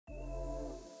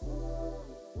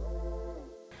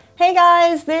Hey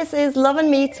guys, this is Love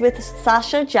and Meets with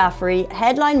Sacha Jafri,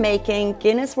 headline making,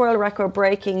 Guinness World Record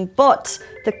breaking, but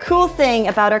the cool thing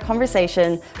about our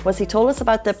conversation was he told us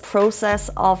about the process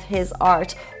of his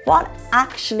art, what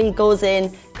actually goes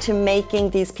in to making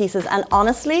these pieces. And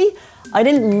honestly, I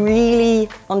didn't really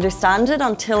understand it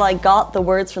until I got the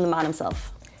words from the man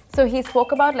himself. So he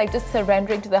spoke about just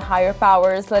surrendering to the higher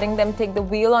powers, letting them take the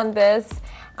wheel on this,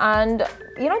 and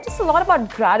just a lot about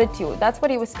gratitude. That's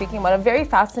what he was speaking about. A very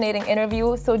fascinating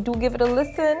interview, so do give it a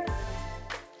listen.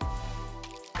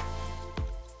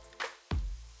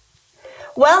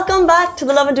 Welcome back to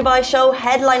the Love and Dubai show,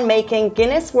 headline making,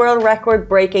 Guinness World Record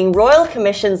breaking, royal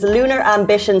commissions, lunar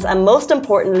ambitions, and most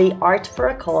importantly, art for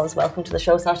a cause. Welcome to the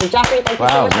show, Sacha Jafri. Thank you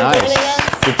so much for joining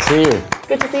us. Good to see you.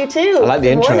 Good to see you too. I like the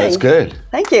intro, it's good.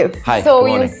 Thank you. Hi, so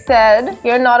good morning. You said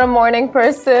you're not a morning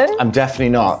person? I'm definitely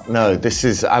not. No,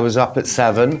 I was up at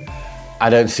 7. I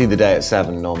don't see the day at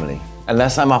 7 normally,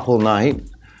 unless I'm up all night.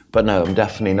 But no, I'm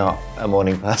definitely not a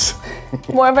morning person.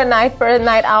 More of a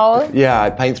night owl? Yeah, I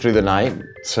paint through the night.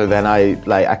 So then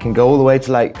I can go all the way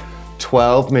to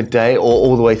 12 midday or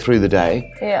all the way through the day.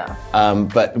 Yeah.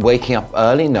 But waking up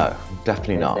early, no,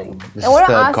 definitely not. This is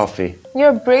third coffee.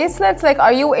 Your bracelets,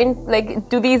 are you in,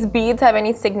 do these beads have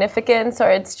any significance,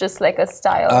 or it's just a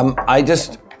style?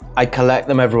 I collect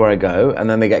them everywhere I go, and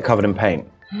then they get covered in paint.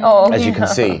 Oh. As you can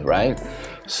see, right?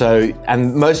 So,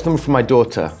 and most of them are from my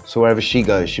daughter. So wherever she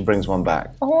goes, she brings one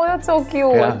back. Oh, that's so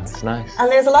cute. Yeah, it's nice. And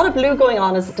there's a lot of blue going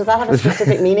on. Does that have a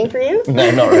specific meaning for you?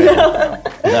 No, not really.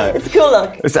 No. It's a cool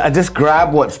look. I just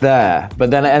grab what's there,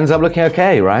 but then it ends up looking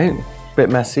okay, right? Bit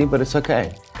messy, but it's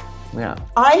okay. Yeah.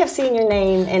 I have seen your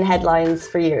name in headlines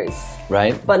for years.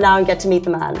 Right. But now I get to meet the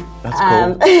man. That's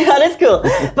cool. That is cool.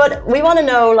 But we want to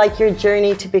know your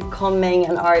journey to becoming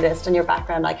an artist and your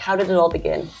background. How did it all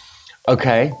begin?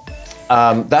 Okay.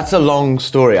 That's a long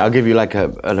story. I'll give you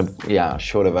a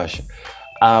shorter version.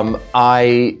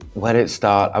 Where did it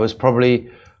start? I was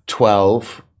probably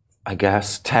 12, I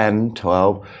guess, 10,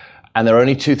 12. And there are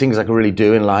only two things I could really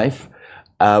do in life.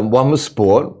 One was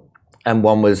sport, and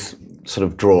one was sort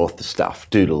of draw the stuff,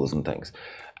 doodles and things.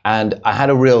 And I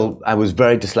was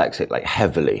very dyslexic,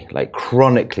 heavily,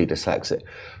 chronically dyslexic.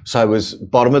 So I was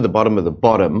bottom of the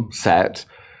bottom set,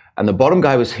 and the bottom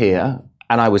guy was here,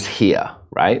 and I was here,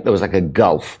 right? There was a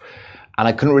gulf. And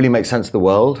I couldn't really make sense of the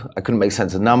world. I couldn't make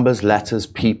sense of numbers, letters,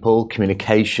 people,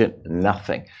 communication,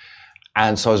 nothing.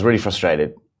 And so I was really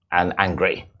frustrated and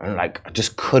angry. And I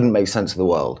just couldn't make sense of the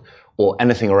world or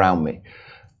anything around me.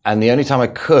 And the only time I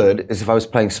could is if I was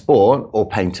playing sport or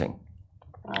painting.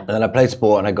 And then I played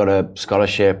sport and I got a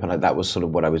scholarship, and that was sort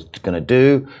of what I was going to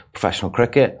do, professional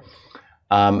cricket.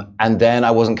 And then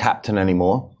I wasn't captain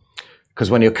anymore. Because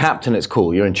when you're captain, it's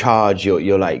cool. You're in charge. You're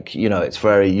it's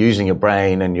very using your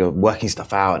brain, and you're working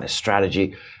stuff out, and it's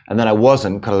strategy. And then I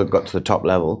wasn't, because I got to the top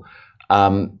level.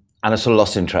 And I sort of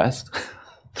lost interest,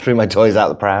 threw my toys out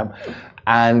the pram.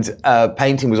 And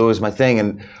painting was always my thing.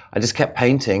 And I just kept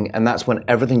painting. And that's when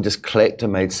everything just clicked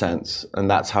and made sense.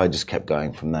 And that's how I just kept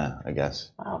going from there, I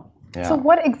guess. Wow. Yeah. So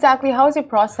how is your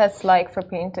process like for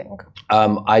painting?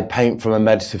 I paint from a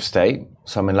meditative state.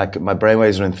 So I'm in my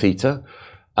brainwaves are in theta.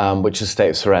 Which is a state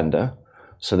of surrender.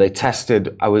 So they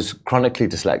tested, I was chronically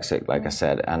dyslexic, like I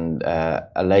said, and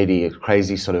a lady, a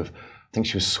crazy sort of, I think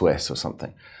she was Swiss or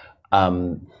something.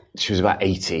 She was about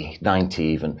 80, 90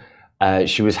 even.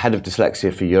 She was head of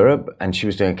dyslexia for Europe, and she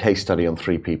was doing a case study on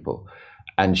 3 people.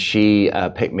 And she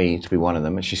picked me to be one of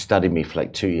them, and she studied me for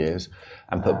 2 years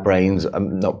and put pads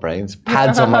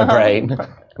on my brain.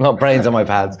 Not brains on my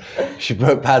pads. She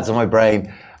put pads on my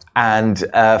brain. And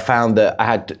found that I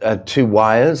had 2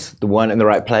 wires that weren't in the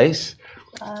right place.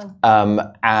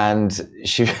 And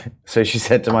she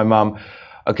said to my mum,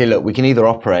 okay, look, we can either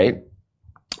operate.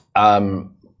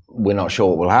 We're not sure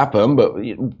what will happen, but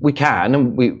we can.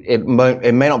 And it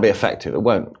may not be effective. It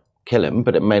won't kill him,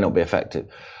 but it may not be effective.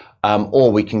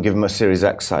 Or we can give him a series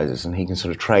of exercises, and he can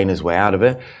sort of train his way out of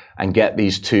it and get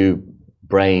these 2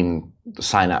 brain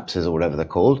synapses, or whatever they're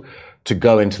called, to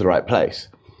go into the right place.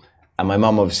 And my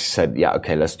mum obviously said, yeah,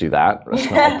 okay, let's do that. Let's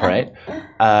not operate.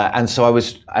 And so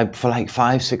for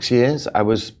 5, 6 years,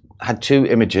 had 2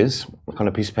 images on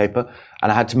a piece of paper,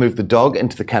 and I had to move the dog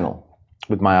into the kennel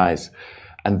with my eyes.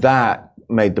 And that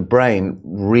made the brain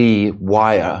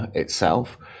rewire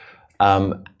itself.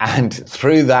 And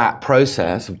through that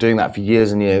process of doing that for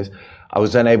years and years, I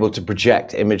was then able to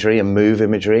project imagery and move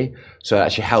imagery. So it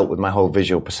actually helped with my whole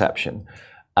visual perception.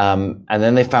 And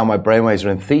then they found my brainwaves are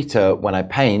in theta when I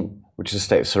paint, which is a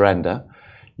state of surrender.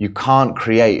 You can't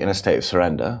create in a state of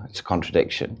surrender. It's a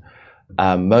contradiction.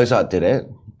 Mozart did it.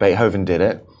 Beethoven did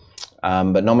it.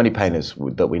 But not many painters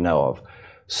that we know of.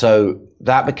 So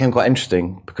that became quite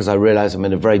interesting because I realized I'm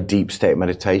in a very deep state of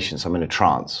meditation. So I'm in a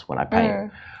trance when I paint,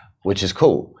 which is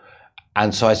cool.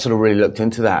 And so I sort of really looked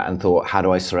into that and thought, how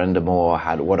do I surrender more?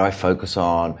 What do I focus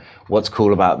on? What's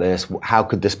cool about this? How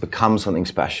could this become something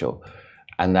special?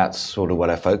 And that's sort of what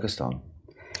I focused on.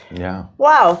 Yeah.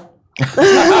 Wow. It's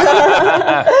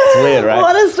weird, right?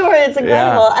 What a story. It's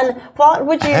incredible. Yeah. And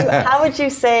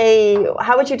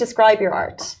how would you describe your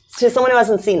art to someone who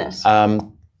hasn't seen it?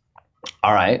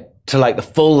 All right. To like the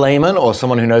full layman or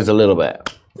someone who knows a little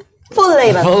bit? Full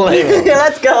layman. Full layman.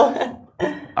 Let's go.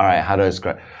 All right. How do I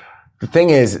describe? The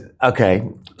thing is, okay,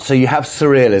 so you have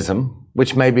surrealism,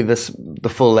 which maybe the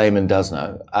full layman does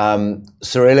know.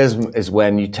 Surrealism is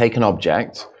when you take an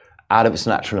object out of its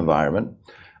natural environment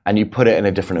and you put it in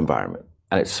a different environment.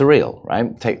 And it's surreal,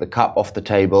 right? Take the cup off the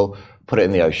table, put it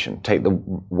in the ocean. Take the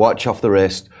watch off the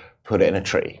wrist, put it in a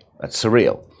tree. That's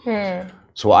surreal.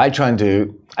 So what I try and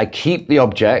do, I keep the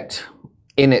object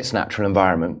in its natural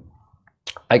environment.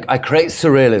 I create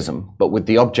surrealism, but with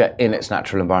the object in its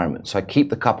natural environment. So I keep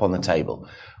the cup on the table.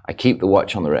 I keep the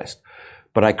watch on the wrist.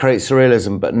 But I create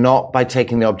surrealism, but not by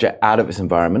taking the object out of its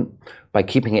environment, by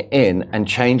keeping it in and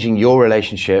changing your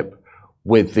relationship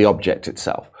with the object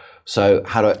itself. So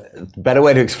better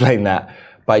way to explain that,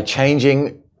 by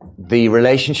changing the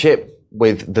relationship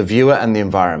with the viewer and the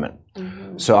environment.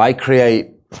 Mm-hmm. So I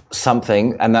create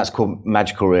something, and that's called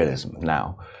magical realism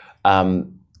now.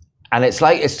 And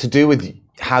it's to do with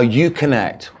how you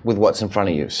connect with what's in front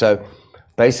of you. So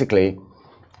basically,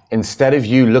 instead of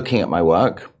you looking at my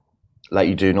work, like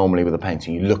you do normally with a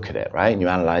painting, you look at it, right? And you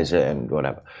analyze it and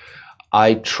whatever.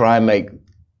 I try and make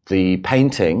the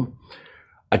painting,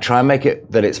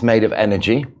 that it's made of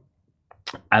energy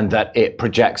and that it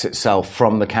projects itself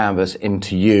from the canvas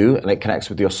into you and it connects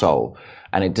with your soul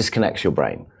and it disconnects your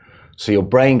brain. So your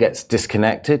brain gets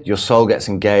disconnected, your soul gets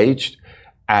engaged,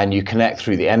 and you connect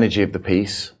through the energy of the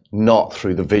piece, not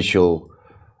through the visual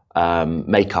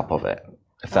makeup of it,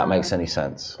 if that makes any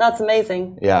sense. That's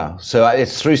amazing. Yeah, so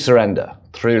it's through surrender,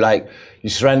 you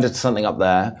surrender to something up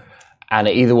there, and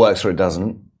it either works or it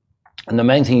doesn't. And the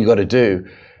main thing you got to do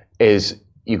is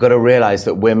you got to realize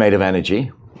that we're made of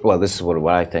energy. Well, this is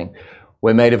what I think.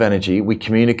 We're made of energy. We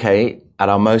communicate at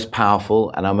our most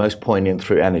powerful and our most poignant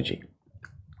through energy.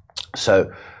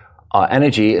 So our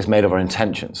energy is made of our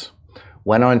intentions.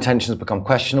 When our intentions become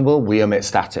questionable, we emit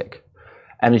static.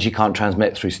 Energy can't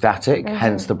transmit through static,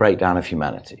 hence the breakdown of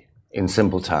humanity, in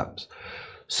simple terms.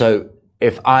 So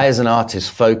if I, as an artist,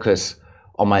 focus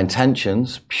on my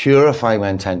intentions, purifying my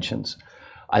intentions,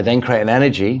 I then create an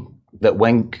energy that,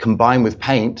 when combined with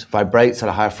paint, vibrates at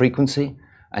a higher frequency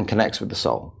and connects with the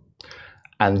soul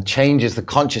and changes the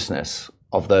consciousness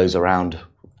of those around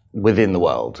within the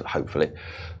world, hopefully.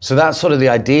 So that's sort of the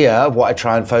idea of what I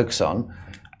try and focus on.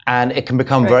 And it can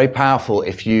become very powerful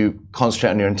if you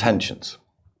concentrate on your intentions.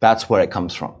 That's where it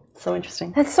comes from. So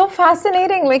interesting. That's so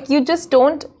fascinating. Like, you just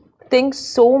don't think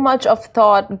so much of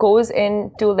thought goes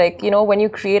into, like, when you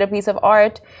create a piece of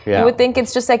art, you would think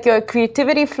it's just like your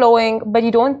creativity flowing, but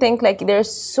you don't think like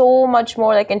there's so much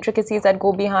more like intricacies that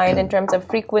go behind in terms of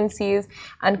frequencies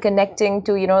and connecting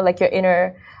to, like your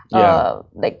inner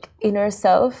inner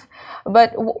self.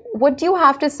 But what do you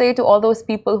have to say to all those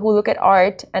people who look at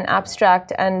art and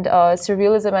abstract and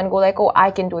surrealism and go like, oh,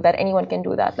 I can do that, anyone can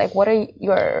do that? Like, what's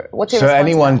your So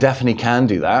anyone definitely can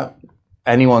do that.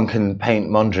 Anyone can paint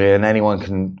Mondrian, anyone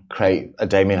can create a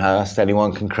Damien Hirst,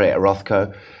 anyone can create a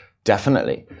Rothko.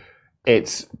 Definitely.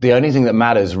 It's the only thing that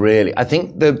matters, really. I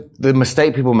think the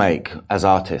mistake people make as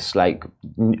artists, like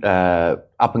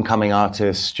up and coming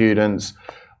artists, students,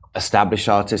 established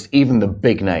artists, even the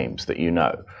big names that you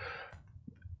know,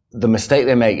 the mistake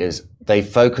they make is they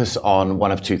focus on one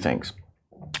of two things.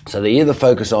 So they either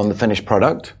focus on the finished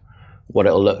product, what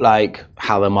it'll look like,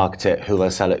 how they'll market it, who they'll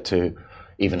sell it to,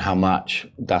 even how much.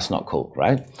 That's not cool,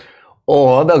 right?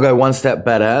 Or they'll go one step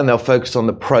better and they'll focus on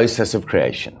the process of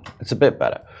creation. It's a bit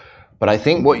better. But I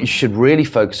think what you should really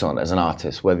focus on as an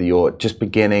artist, whether you're just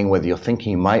beginning, whether you're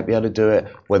thinking you might be able to do it,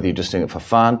 whether you're just doing it for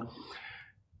fun,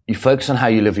 you focus on how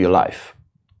you live your life.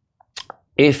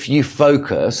 If you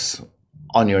focus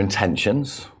on your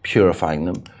intentions, purifying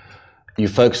them, you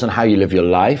focus on how you live your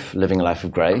life, living a life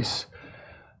of grace,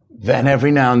 then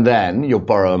every now and then you'll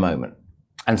borrow a moment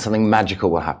and something magical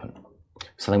will happen.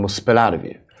 Something will spill out of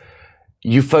you.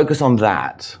 You focus on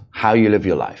that, how you live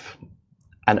your life,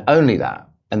 and only that,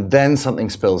 and then something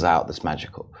spills out that's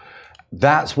magical.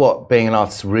 That's what being an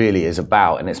artist really is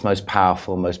about in its most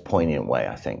powerful, most poignant way,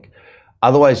 I think.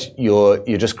 Otherwise, you're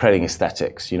just creating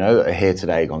aesthetics, that are here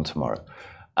today, gone tomorrow.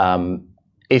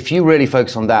 If you really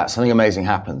focus on that, something amazing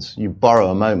happens. You borrow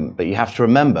a moment, but you have to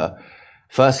remember,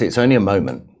 Firstly, it's only a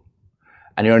moment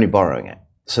and you're only borrowing it.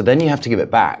 So then you have to give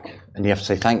it back and you have to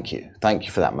say, thank you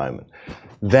for that moment.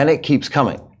 Then it keeps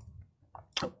coming.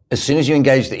 As soon as you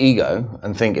engage the ego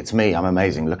and think it's me, I'm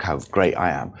amazing, look how great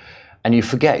I am, and you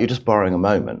forget you're just borrowing a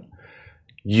moment,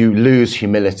 you lose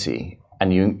humility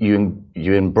and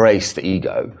you embrace the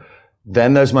ego,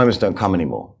 then those moments don't come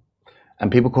anymore.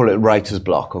 And people call it writer's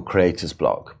block or creator's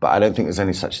block, but I don't think there's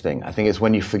any such thing. I think it's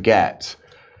when you forget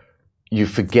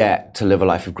to live a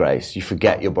life of grace, you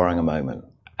forget you're borrowing a moment,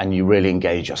 and you really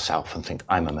engage yourself and think,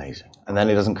 I'm amazing. And then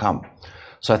it doesn't come.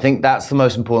 So I think that's the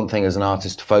most important thing as an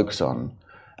artist to focus on.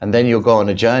 And then you'll go on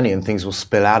a journey and things will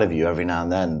spill out of you every now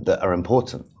and then that are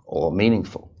important or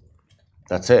meaningful.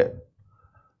 That's it.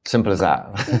 Simple as that.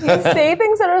 You say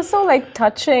things that are so like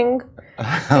touching to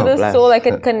the soul, like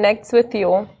it connects with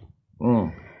you.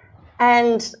 Mm.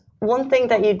 And one thing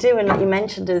that you do and that you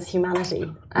mentioned is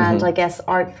humanity and I guess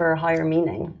art for higher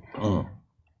meaning. Mm.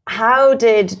 How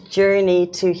did Journey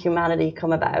to Humanity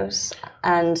come about?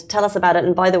 And tell us about it.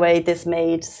 And by the way, this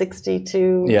made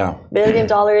 $62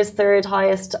 billion, third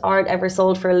highest art ever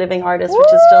sold for a living artist,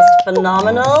 which is just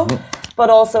phenomenal.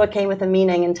 But also it came with a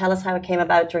meaning. And tell us how it came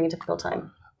about during a difficult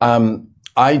time. I mean,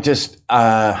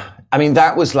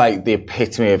 that was like the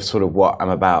epitome of sort of what I'm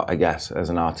about, I guess, as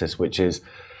an artist, which is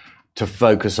to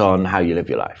focus on how you live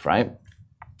your life, right?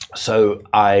 So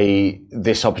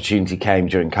this opportunity came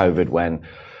during COVID when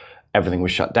everything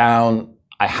was shut down.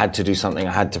 I had to do something.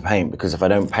 I had to paint, because if I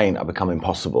don't paint, I become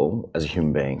impossible as a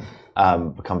human being,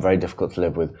 become very difficult to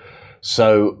live with.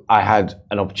 So I had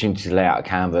an opportunity to lay out a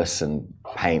canvas and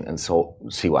paint and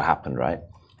see what happened, right?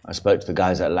 I spoke to the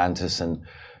guys at Atlantis and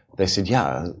they said,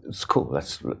 yeah, it's cool.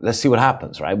 Let's see what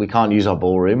happens, right? We can't use our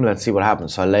ballroom. Let's see what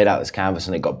happens. So I laid out this canvas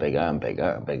and it got bigger and bigger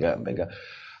and bigger and bigger.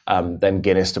 Then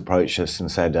Guinness approached us and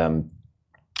said,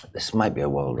 this might be a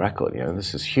world record. You know,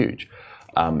 this is huge.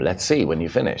 Let's see when you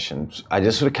finish. And I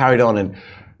just sort of carried on, and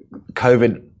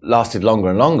COVID lasted longer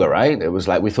and longer, right? It was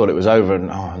like we thought it was over, and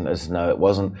no, it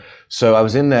wasn't. So I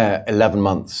was in there 11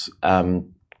 months,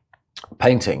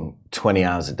 painting 20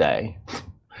 hours a day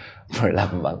for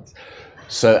 11 months.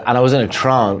 So, and I was in a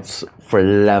trance for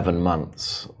 11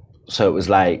 months. So it was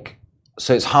like,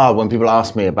 so it's hard when people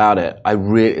ask me about it.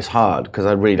 It's hard because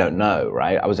I really don't know,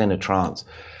 right? I was in a trance,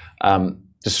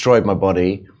 destroyed my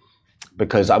body,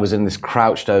 because I was in this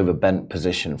crouched over bent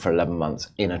position for 11 months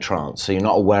in a trance. So you're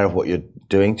not aware of what you're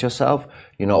doing to yourself.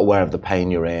 You're not aware of the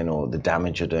pain you're in or the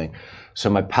damage you're doing. So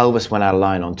my pelvis went out of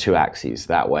line on two axes,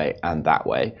 that way and that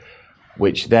way,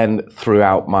 which then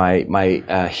throughout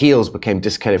my heels became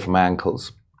dislocated from my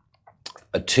ankles.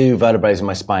 Two vertebrae in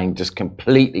my spine just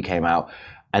completely came out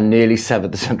and nearly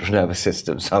severed the central nervous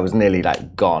system. So I was nearly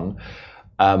like gone.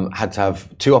 Had to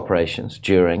have 2 operations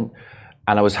during.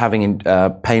 And I was having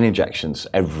pain injections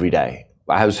every day.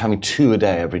 I was having 2 a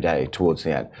day every day towards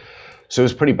the end. So it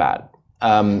was pretty bad.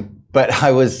 But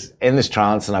I was in this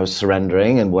trance and I was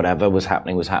surrendering, and whatever was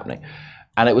happening was happening.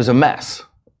 And it was a mess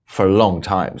for a long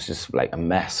time. It was just like a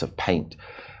mess of paint.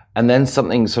 And then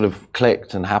something sort of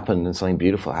clicked and happened, and something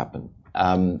beautiful happened.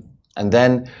 And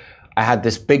then I had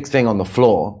this big thing on the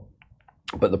floor.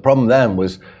 But the problem then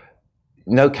was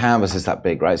no canvas is that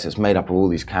big, right? So it's made up of all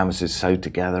these canvases sewed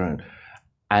together, and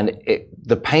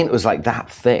the paint was like that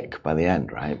thick by the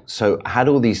end, right? So I had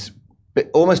all these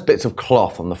almost bits of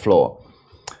cloth on the floor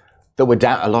that were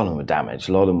a lot of them were damaged,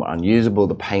 a lot of them were unusable.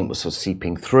 The paint was sort of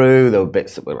seeping through. There were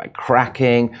bits that were like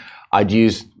cracking. I'd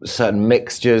used certain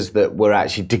mixtures that were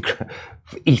actually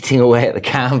eating away at the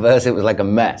canvas. It was like a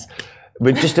mess,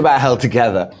 but just about held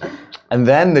together. And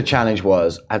then the challenge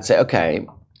was, I'd say, okay,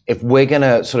 if we're going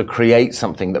to sort of create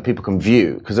something that people can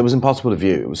view, because it was impossible to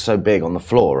view. It was so big on the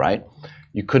floor, right?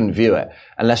 You couldn't view it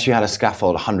unless you had a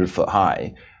scaffold 100 foot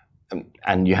high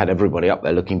and you had everybody up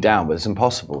there looking down, but it's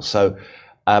impossible. So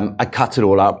I cut it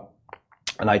all up,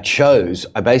 and I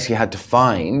basically had to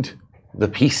find the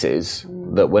pieces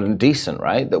that were decent,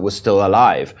 right? That were still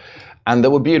alive and that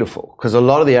were beautiful, because a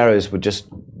lot of the areas were just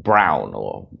brown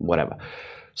or whatever.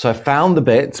 So I found the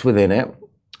bits within it,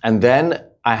 and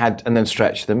then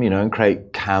stretch them, and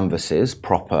create canvases,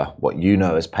 proper, what you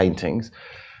know as paintings.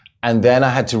 And then I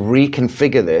had to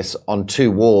reconfigure this on 2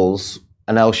 walls,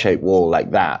 an L-shaped wall like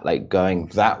that, like going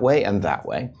that way and that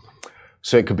way,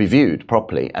 so it could be viewed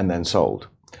properly and then sold.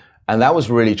 And that was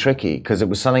really tricky, because it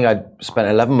was something I'd spent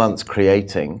 11 months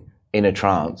creating in a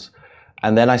trance.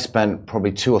 And then I spent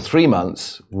probably 2 or 3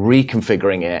 months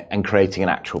reconfiguring it and creating an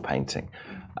actual painting.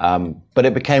 But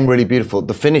it became really beautiful.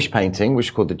 The finished painting, which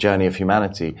is called The Journey of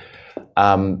Humanity,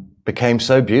 became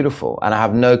so beautiful. And I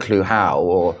have no clue how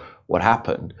or what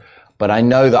happened. But I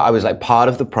know that I was like part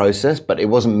of the process, but it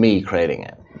wasn't me creating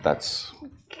it.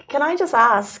 Can I just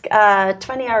ask,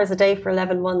 20 hours a day for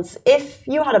 11 months, if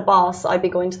you had a boss, I'd be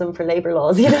going to them for labor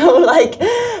laws, you know, like,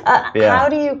 how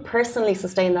do you personally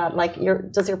sustain that? Like,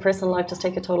 does your personal life just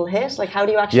take a total hit? Like, how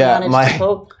do you actually manage to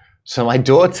cope? So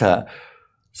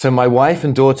my wife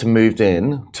and daughter moved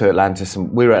in to Atlantis,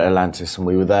 and we were at Atlantis, and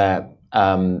we were there,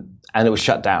 and it was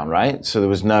shut down, right? So there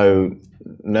was no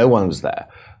one was there.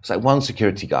 It was like one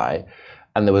security guy,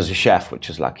 and there was a chef, which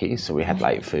was lucky, so we had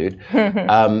light food.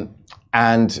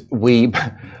 And we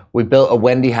built a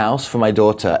Wendy house for my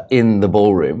daughter in the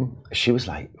ballroom. She was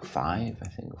like 5, I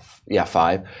think. Yeah,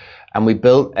 5. And we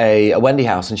built a Wendy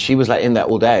house, and she was like in there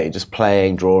all day, just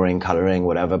playing, drawing, coloring,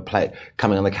 whatever,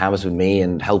 coming on the canvas with me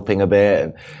and helping a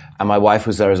bit. And my wife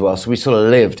was there as well. So we sort of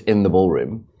lived in the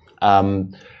ballroom.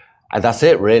 And that's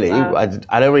it, really. Wow.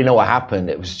 I don't really know what happened.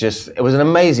 It was an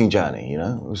amazing journey, you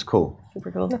know? It was cool.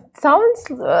 Super cool. It sounds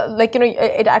like, you know,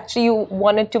 it actually, you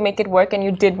wanted to make it work, and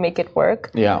you did make it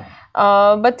work. Yeah.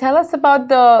 But tell us about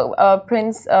the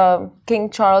Prince King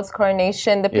Charles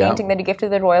coronation, the painting that you gave to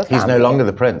the royal family. He's no longer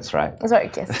the prince, right?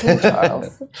 Sorry, yes, King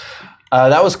Charles.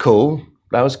 That was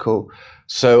cool.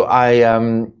 So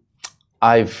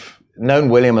I've known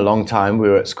William a long time. We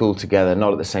were at school together,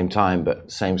 not at the same time,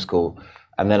 but same school.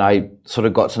 And then I sort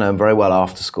of got to know him very well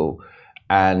after school,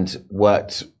 and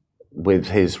worked with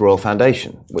his Royal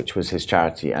Foundation, which was his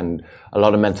charity, and a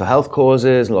lot of mental health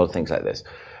causes, a lot of things like this.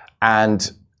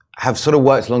 And have sort of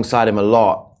worked alongside him a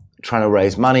lot, trying to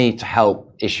raise money to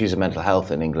help issues of mental health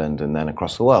in England and then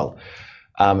across the world.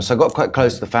 So I got quite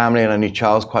close to the family, and I knew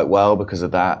Charles quite well because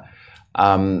of that,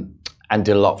 and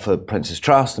did a lot for Prince's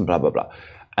Trust and blah, blah, blah.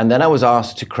 And then I was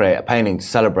asked to create a painting to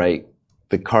celebrate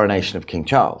the coronation of King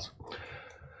Charles.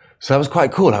 So that was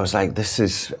quite cool. I was like, this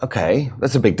is, okay,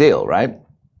 that's a big deal, right?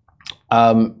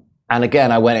 And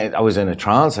again, I was in a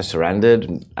trance, I surrendered,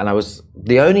 and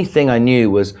the only thing I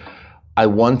knew was I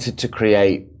wanted to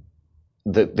create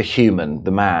the human,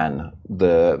 the man,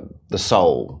 the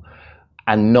soul,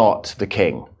 and not the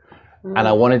king. Mm. And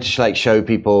I wanted to like show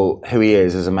people who he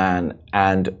is as a man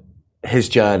and his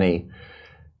journey.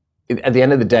 At the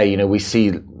end of the day, you know, we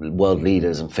see world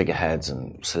leaders and figureheads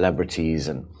and celebrities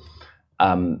and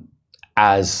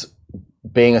as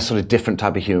being a sort of different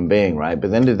type of human being, right? But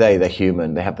at the end of the day, they're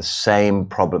human. They have the same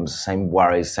problems, the same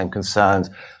worries, the same concerns,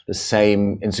 the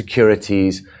same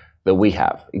insecurities that we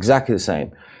have. Exactly the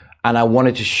same. And I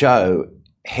wanted to show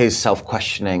his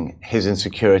self-questioning, his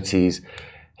insecurities,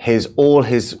 all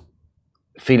his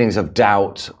feelings of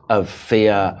doubt, of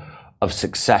fear, of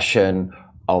succession,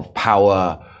 of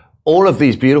power, all of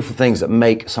these beautiful things that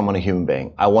make someone a human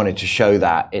being. I wanted to show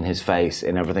that in his face,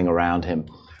 in everything around him,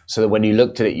 so that when you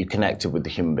looked at it, you connected with the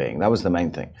human being. That was the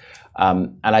main thing.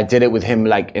 And I did it with him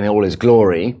like in all his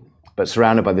glory, but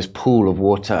surrounded by this pool of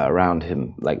water around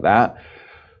him like that.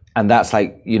 And that's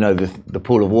like, you know, the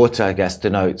pool of water, I guess,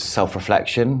 denotes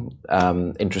self-reflection,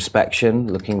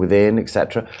 introspection, looking within,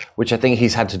 etc., which I think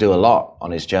he's had to do a lot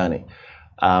on his journey.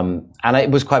 And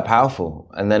it was quite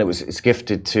powerful. And then it's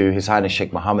gifted to His Highness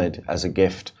Sheikh Mohammed as a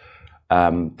gift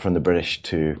from the British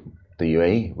to the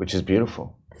UAE, which is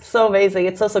beautiful. So amazing.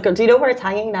 It's so cool. Do you know where it's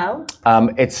hanging now?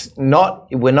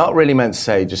 We're not really meant to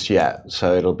say just yet.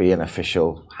 So it'll be an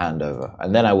official handover.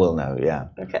 And then I will know, yeah.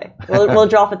 Okay. We'll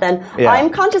drop it then. Yeah.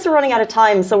 I'm conscious we're running out of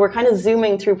time. So we're kind of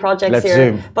zooming through projects Let's here.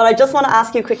 Zoom. But I just want to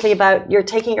ask you quickly about you're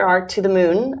taking your art to the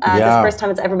moon. This is the first time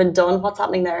it's ever been done. What's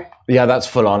happening there? Yeah, that's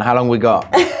full on. How long we got?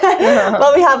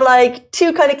 Well, we have like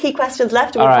 2 kind of key questions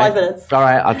left. We have 5 minutes. All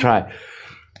right, I'll try.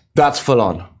 That's full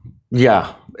on.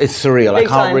 Yeah. It's surreal. I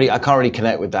can't really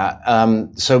connect with that.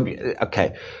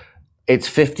 Okay. It's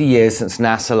 50 years since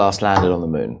NASA last landed on the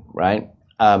moon, right?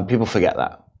 People forget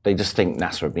that. They just think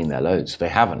NASA have been there loads. They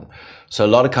haven't. So a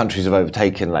lot of countries have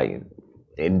overtaken, like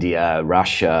India,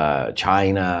 Russia,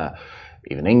 China,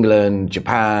 even England,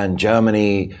 Japan,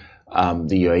 Germany,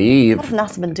 the UAE. What have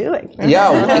NASA been doing?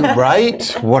 Yeah, right?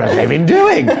 What have they been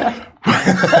doing?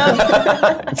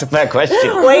 It's a fair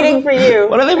question. Waiting for you.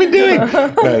 What have they been doing?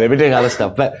 No, they've been doing other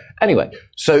stuff. But anyway,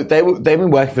 so they've been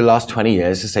working for the last 20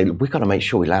 years to say, look, we've got to make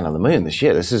sure we land on the moon this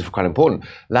year. This is quite important.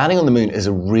 Landing on the moon is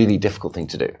a really difficult thing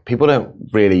to do. People don't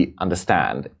really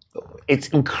understand. It's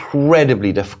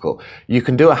incredibly difficult. You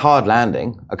can do a hard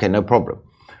landing, okay, no problem.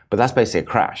 But that's basically a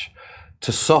crash.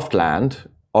 To soft land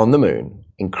on the moon,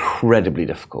 incredibly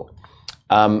difficult.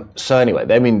 So anyway,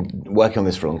 they've been working on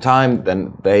this for a long time.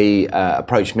 Then they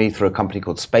approached me through a company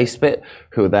called SpaceBit,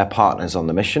 who are their partners on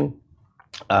the mission.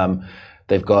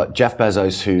 They've got Jeff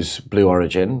Bezos, who's Blue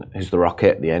Origin, who's the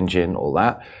rocket, the engine, all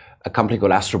that. A company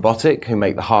called Astrobotic, who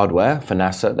make the hardware for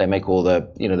NASA. They make all the,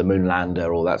 the moon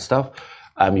lander, all that stuff.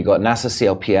 You've got NASA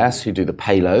CLPS, who do the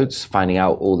payloads, finding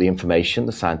out all the information,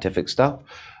 the scientific stuff.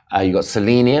 You've got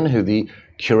Selenian, who are the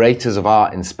curators of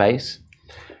art in space.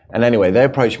 And anyway, they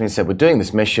approached me and said, we're doing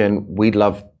this mission. We'd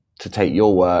love to take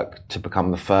your work to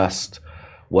become the first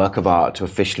work of art to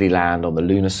officially land on the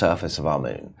lunar surface of our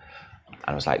moon. And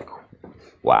I was like,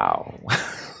 wow,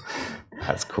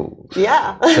 that's cool.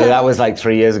 Yeah. So that was like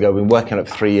 3 years ago. We've been working on it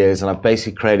for 3 years, and I've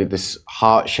basically created this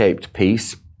heart-shaped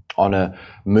piece on a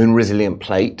moon-resilient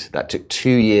plate that took 2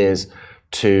 years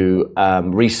to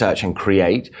research and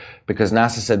create, because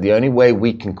NASA said the only way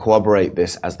we can corroborate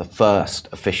this as the first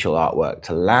official artwork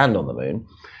to land on the moon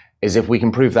is if we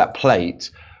can prove that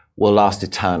plate will last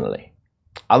eternally.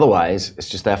 Otherwise, it's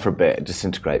just there for a bit, it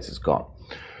disintegrates, it's gone.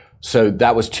 So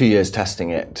that was 2 years testing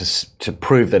it to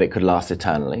prove that it could last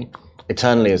eternally.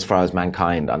 Eternally as far as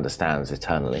mankind understands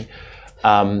eternally.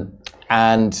 And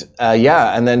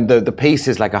then the piece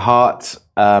is like a heart.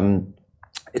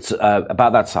 It's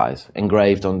about that size,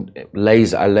 engraved on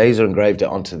laser. I laser engraved it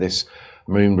onto this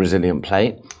moon resilient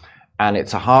plate, and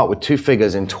it's a heart with two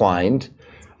figures entwined,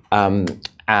 and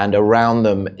around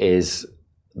them is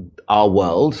our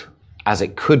world as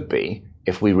it could be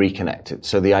if we reconnected.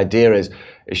 So the idea is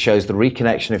it shows the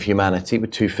reconnection of humanity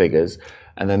with two figures,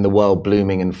 and then the world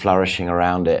blooming and flourishing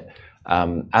around it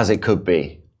as it could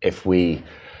be if we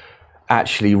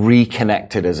actually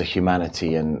reconnected as a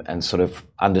humanity and sort of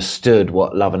understood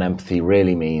what love and empathy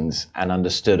really means, and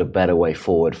understood a better way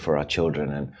forward for our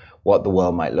children and what the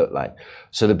world might look like.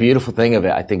 So the beautiful thing of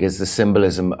it, I think, is the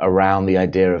symbolism around the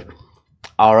idea of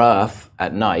our Earth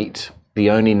at night. The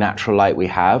only natural light we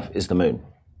have is the moon.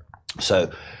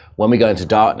 So when we go into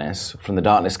darkness, from the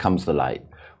darkness comes the light.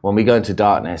 When we go into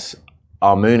darkness,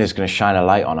 our moon is going to shine a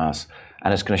light on us,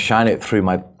 and it's going to shine it through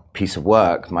my piece of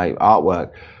work, my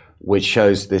artwork, which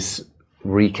shows this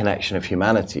reconnection of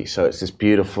humanity. So it's this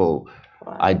beautiful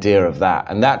idea of that.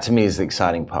 And that to me is the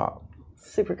exciting part.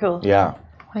 Super cool. Yeah.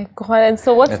 Oh my God. And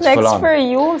so what's next for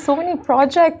you? So many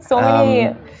projects, so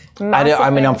many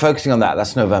I'm focusing on that.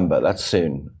 That's November. That's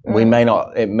soon. We may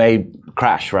not, it may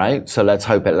crash, right? So let's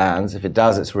hope it lands. If it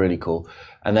does, it's really cool.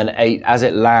 And then 8, as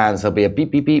it lands, there'll be a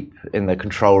beep, beep, beep in the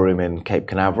control room in Cape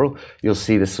Canaveral. You'll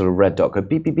see this sort of red dot go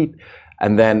beep, beep, beep.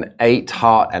 And then 8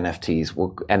 heart NFTs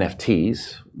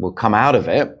will come out of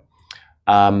it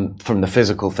from the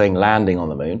physical thing landing on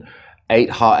the moon. 8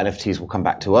 heart NFTs will come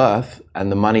back to Earth,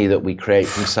 and the money that we create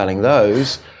from selling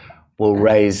those will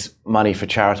raise money for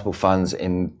charitable funds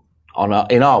in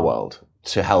our world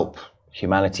to help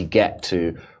humanity get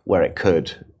to where it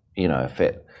could, if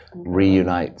it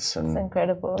reunites. And it's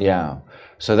incredible. Yeah.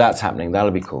 So that's happening.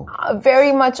 That'll be cool.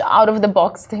 Very much out of the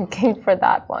box thinking for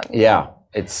that one. Yeah.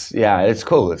 It's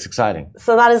cool. It's exciting.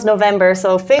 So that is November.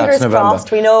 So fingers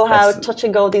crossed. We know how touch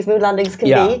and go these moon landings can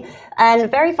be. And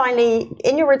very finally,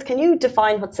 in your words, can you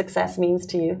define what success means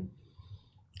to you?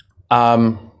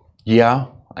 Yeah,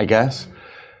 I guess.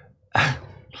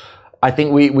 I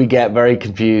think we get very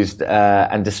confused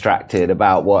and distracted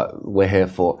about what we're here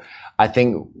for. I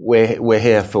think we're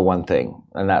here for one thing,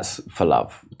 and that's for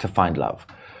love, to find love.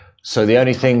 So the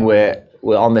only thing we're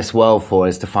on this world for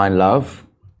is to find love.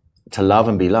 To love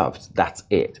and be loved. That's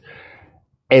it.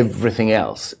 Everything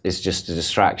else is just a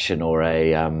distraction or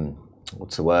a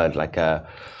what's the word? Like a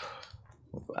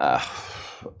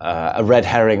red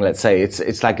herring, let's say.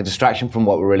 It's like a distraction from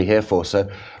what we're really here for. So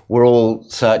we're all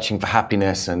searching for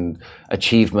happiness and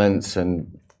achievements,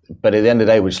 but at the end of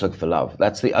the day, we're just looking for love.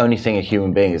 That's the only thing a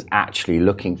human being is actually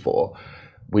looking for.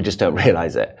 We just don't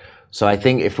realize it. So I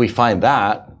think if we find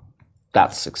that,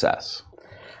 that's success.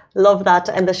 Love that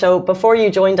to end the show. Before you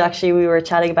joined, actually, we were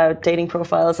chatting about dating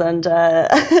profiles, and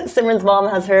Simran's mom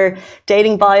has her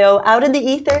dating bio out in the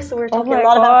ether. So we're talking a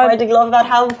lot about finding love, about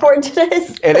how important it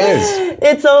is. It is.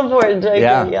 It's so important. I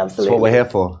agree, absolutely. That's what we're here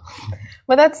for.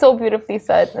 Well, that's so beautifully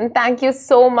said. And thank you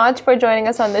so much for joining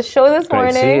us on this show this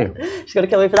morning. Great to see you. She's going to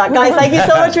kill me for that. Guys, thank you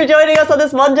so much for joining us on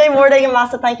this Monday morning. A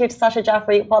massive thank you to Sacha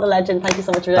Jafri. What a legend. Thank you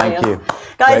so much for joining us. Thank you.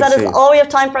 Guys, that is all we have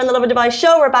time for on the Love and Dubai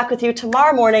show. We're back with you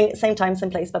tomorrow morning. Same time,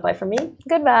 same place. Bye-bye from me.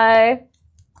 Goodbye.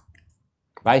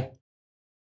 Bye.